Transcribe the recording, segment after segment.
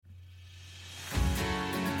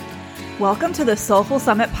Welcome to the Soulful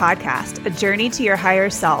Summit podcast, a journey to your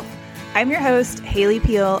higher self. I'm your host, Haley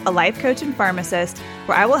Peel, a life coach and pharmacist,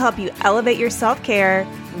 where I will help you elevate your self-care,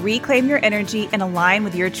 reclaim your energy, and align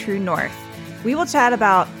with your true north. We will chat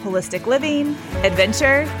about holistic living,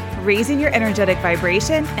 adventure, raising your energetic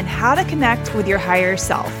vibration, and how to connect with your higher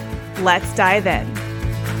self. Let's dive in.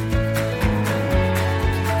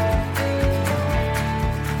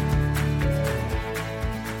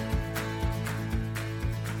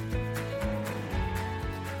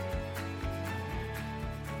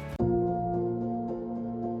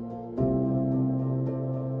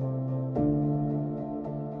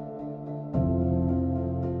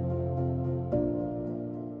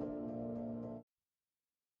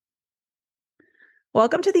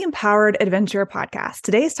 Welcome to the Empowered Adventurer podcast.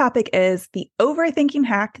 Today's topic is the overthinking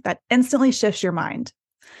hack that instantly shifts your mind.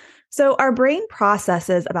 So our brain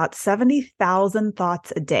processes about 70,000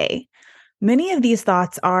 thoughts a day. Many of these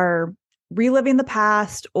thoughts are reliving the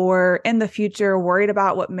past or in the future, worried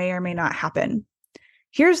about what may or may not happen.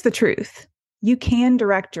 Here's the truth. You can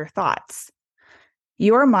direct your thoughts.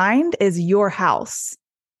 Your mind is your house.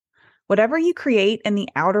 Whatever you create in the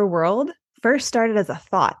outer world first started as a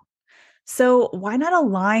thought. So why not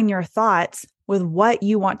align your thoughts with what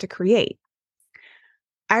you want to create?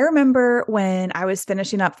 I remember when I was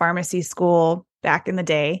finishing up pharmacy school back in the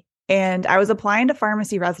day, and I was applying to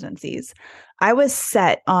pharmacy residencies. I was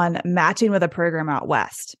set on matching with a program out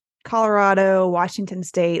west, Colorado, Washington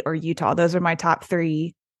State, or Utah. Those are my top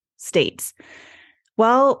 3 states.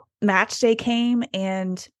 Well, match day came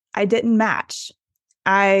and I didn't match.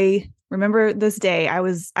 I remember this day, I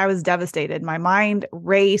was devastated. My mind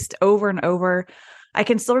raced over and over. I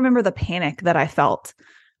can still remember the panic that I felt.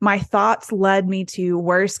 My thoughts led me to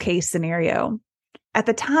worst case scenario. At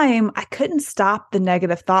the time, I couldn't stop the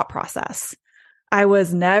negative thought process. I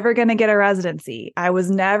was never going to get a residency. I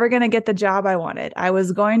was never going to get the job I wanted. I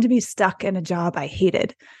was going to be stuck in a job I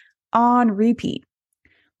hated on repeat.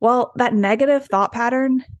 Well, that negative thought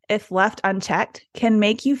pattern, if left unchecked, can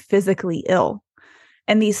make you physically ill.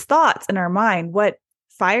 And these thoughts in our mind, what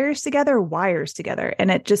fires together, wires together.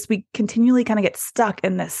 And we continually kind of get stuck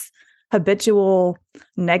in this habitual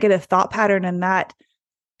negative thought pattern. And that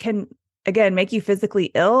can, again, make you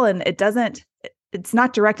physically ill. And it's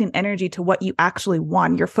not directing energy to what you actually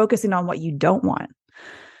want. You're focusing on what you don't want.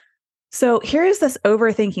 So here's this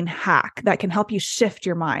overthinking hack that can help you shift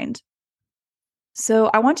your mind. So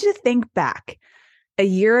I want you to think back a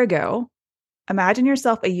year ago. Imagine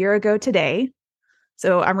yourself a year ago today.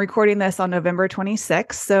 So I'm recording this on November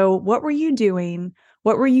 26th. So what were you doing?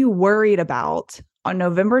 What were you worried about on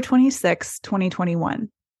November 26th, 2021?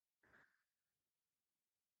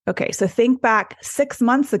 Okay, so think back 6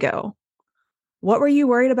 months ago. What were you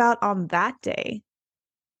worried about on that day?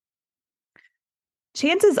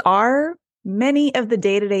 Chances are many of the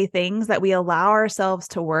day-to-day things that we allow ourselves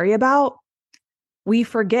to worry about, we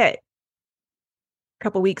forget. A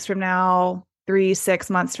couple weeks from now, 3, 6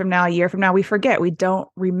 months from now, a year from now, we forget. We don't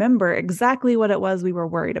remember exactly what it was we were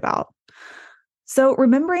worried about. So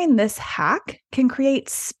remembering this hack can create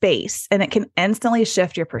space and it can instantly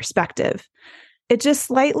shift your perspective. It just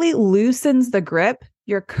slightly loosens the grip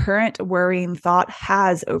your current worrying thought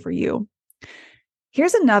has over you.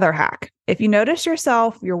 Here's another hack. If you notice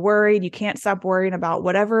yourself, you're worried, you can't stop worrying about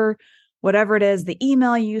whatever it is, the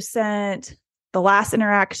email you sent, the last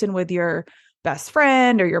interaction with your best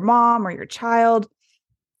friend or your mom or your child,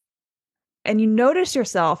 and you notice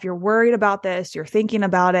yourself, you're worried about this, you're thinking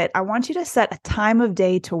about it, I want you to set a time of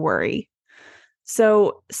day to worry.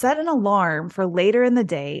 So set an alarm for later in the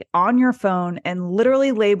day on your phone and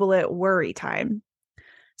literally label it worry time.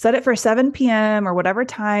 Set it for 7 p.m. or whatever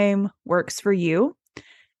time works for you,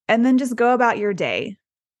 and then just go about your day.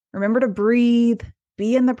 Remember to breathe,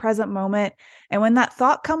 be in the present moment. And when that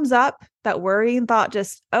thought comes up, that worrying thought,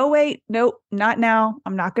 just, oh, wait, nope, not now.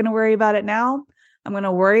 I'm not going to worry about it now. I'm going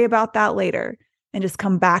to worry about that later. And just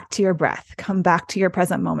come back to your breath, come back to your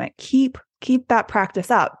present moment. Keep that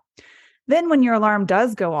practice up. Then when your alarm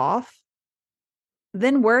does go off,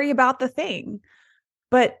 then worry about the thing,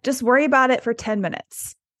 but just worry about it for 10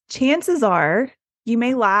 minutes. Chances are you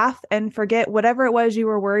may laugh and forget whatever it was you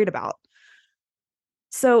were worried about.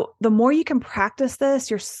 So the more you can practice this,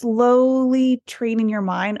 you're slowly training your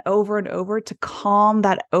mind over and over to calm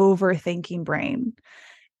that overthinking brain.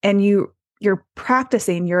 And you're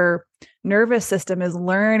practicing, your nervous system is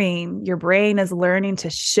learning, your brain is learning to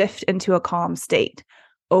shift into a calm state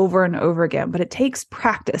over and over again. But it takes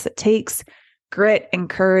practice. It takes grit and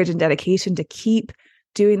courage and dedication to keep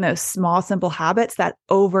doing those small, simple habits that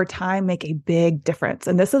over time make a big difference.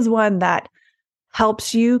 And this is one that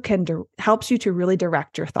helps you to really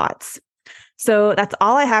direct your thoughts. So that's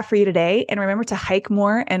all I have for you today. And remember to hike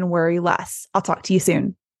more and worry less. I'll talk to you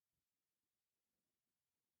soon.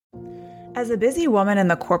 As a busy woman in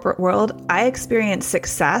the corporate world, I experience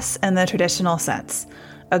success in the traditional sense.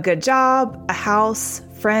 A good job, a house,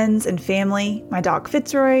 friends and family, my dog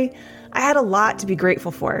Fitzroy. I had a lot to be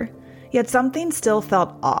grateful for. Yet something still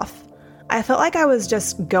felt off. I felt like I was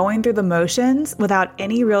just going through the motions without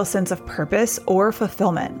any real sense of purpose or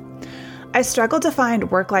fulfillment. I struggled to find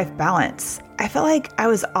work-life balance. I felt like I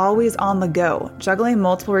was always on the go, juggling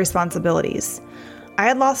multiple responsibilities. I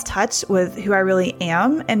had lost touch with who I really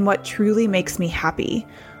am and what truly makes me happy.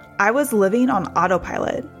 I was living on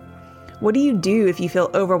autopilot. What do you do if you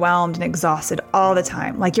feel overwhelmed and exhausted all the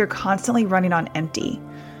time, like you're constantly running on empty?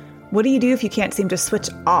 What do you do if you can't seem to switch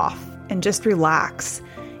off and just relax?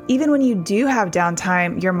 Even when you do have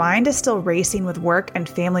downtime, your mind is still racing with work and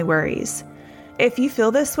family worries. If you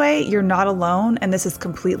feel this way, you're not alone, and this is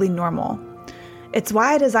completely normal. It's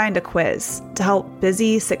why I designed a quiz to help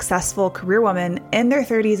busy, successful career women in their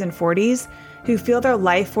 30s and 40s who feel their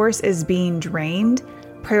life force is being drained,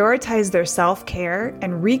 prioritize their self-care,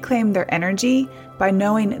 and reclaim their energy by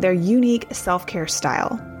knowing their unique self-care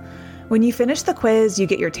style. When you finish the quiz, you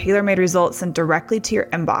get your tailor-made results sent directly to your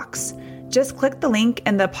inbox. Just click the link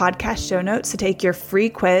in the podcast show notes to take your free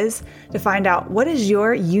quiz to find out what is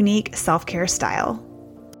your unique self-care style.